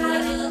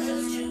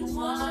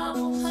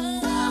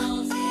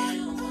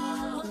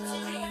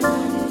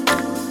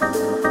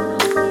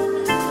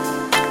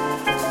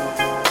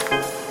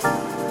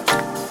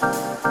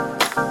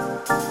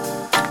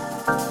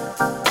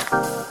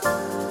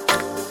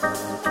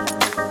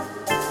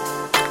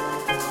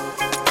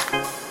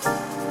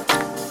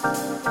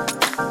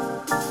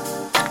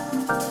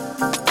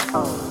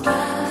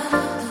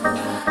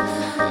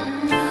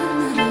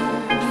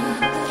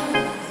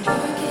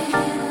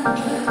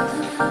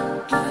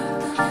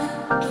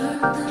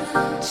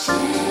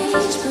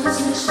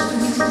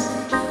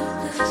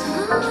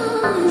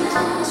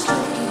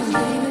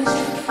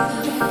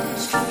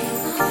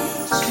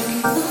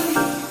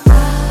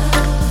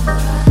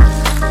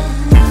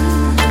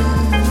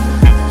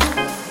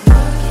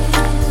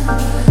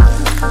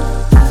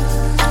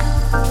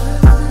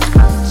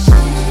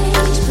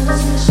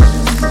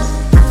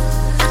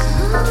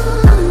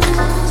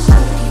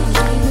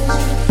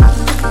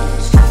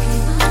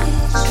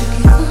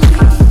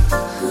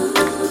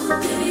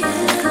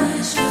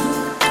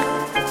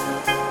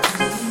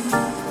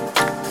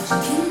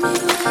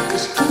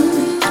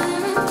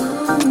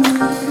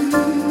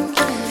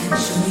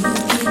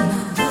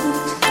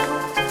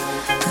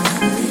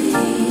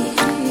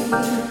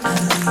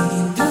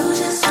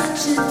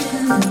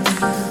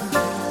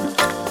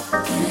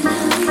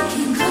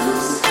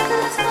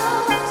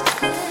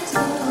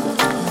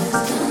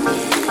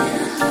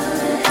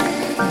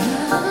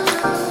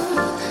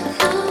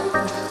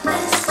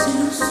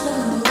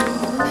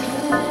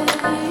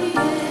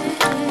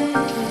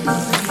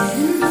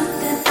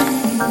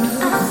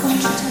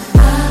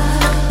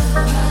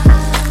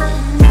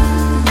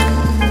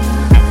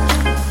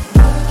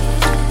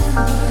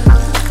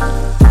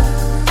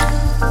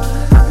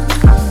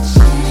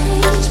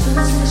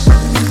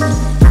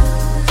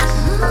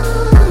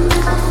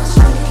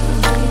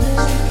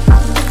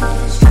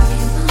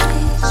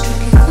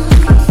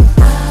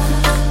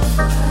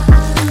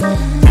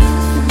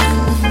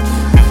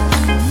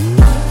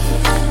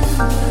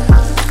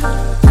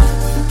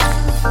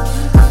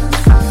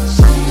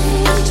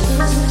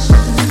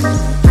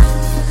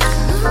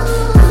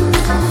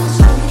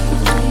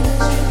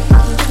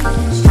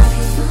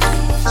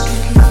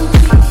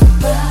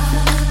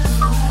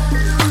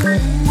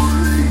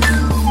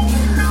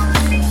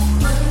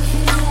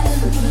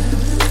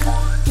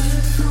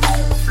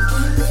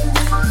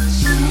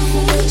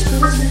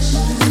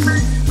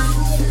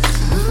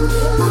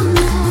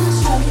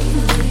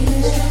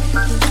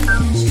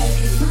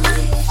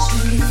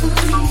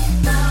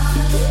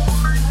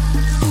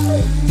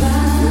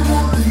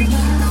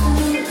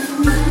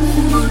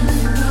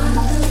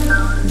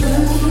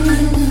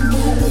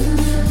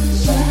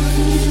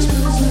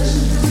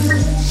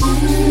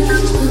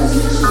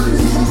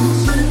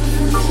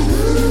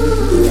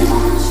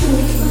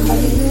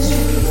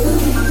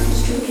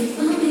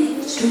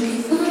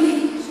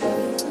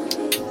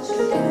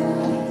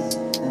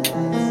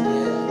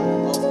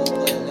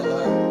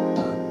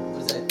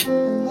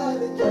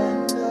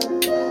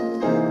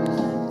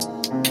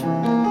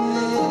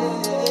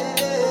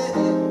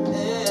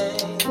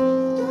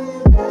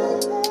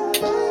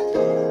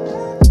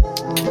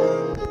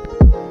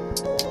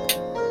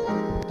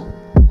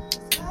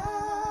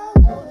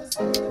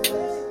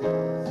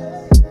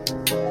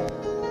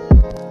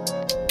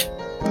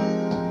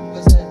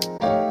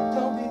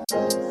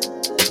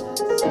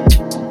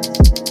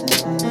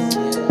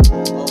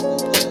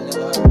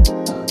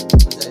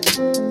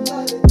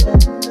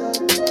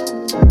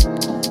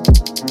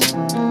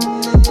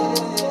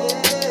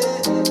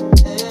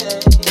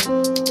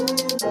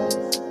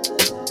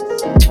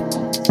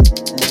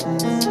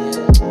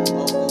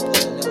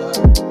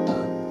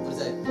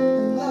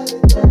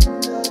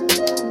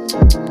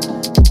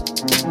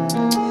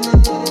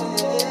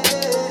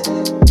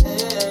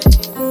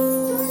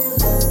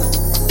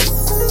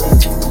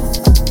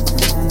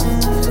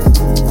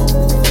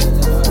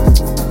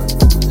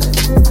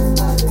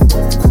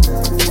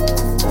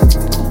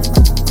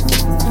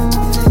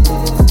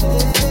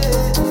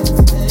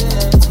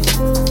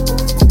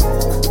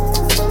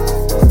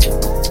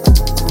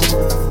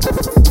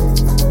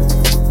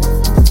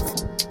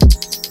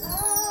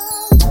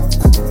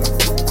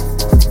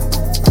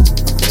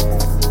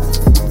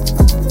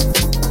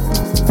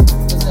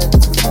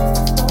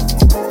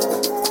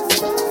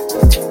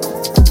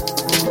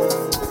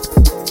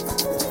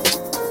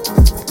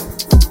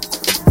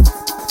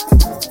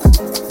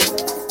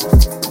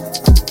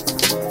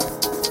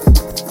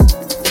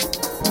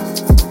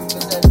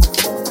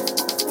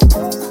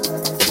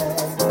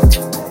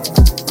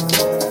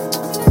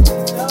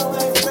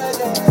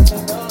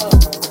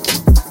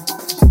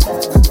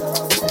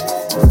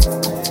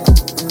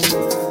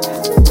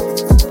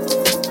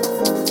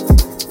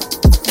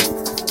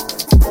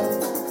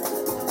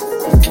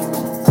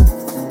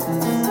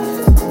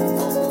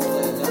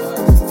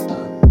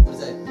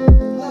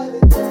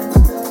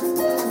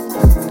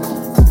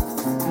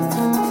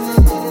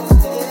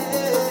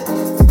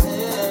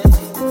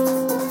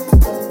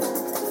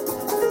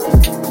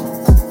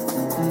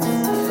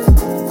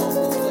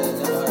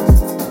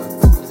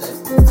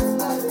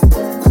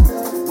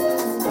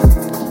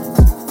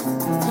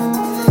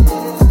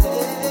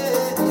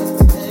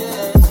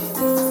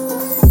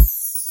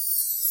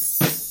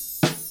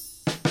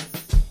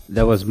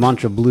 That was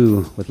Mantra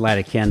Blue with Light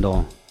a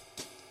Candle.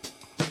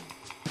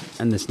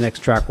 And this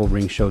next track will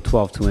bring show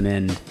 12 to an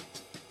end.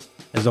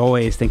 As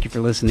always, thank you for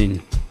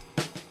listening.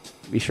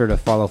 Be sure to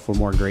follow for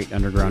more great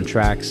underground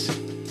tracks.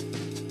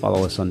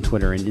 Follow us on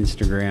Twitter and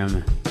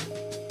Instagram.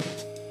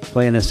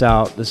 Playing this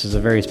out, this is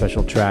a very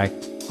special track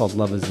called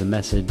Love is the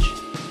Message.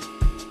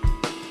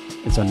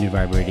 It's on New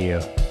Vibe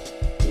Radio.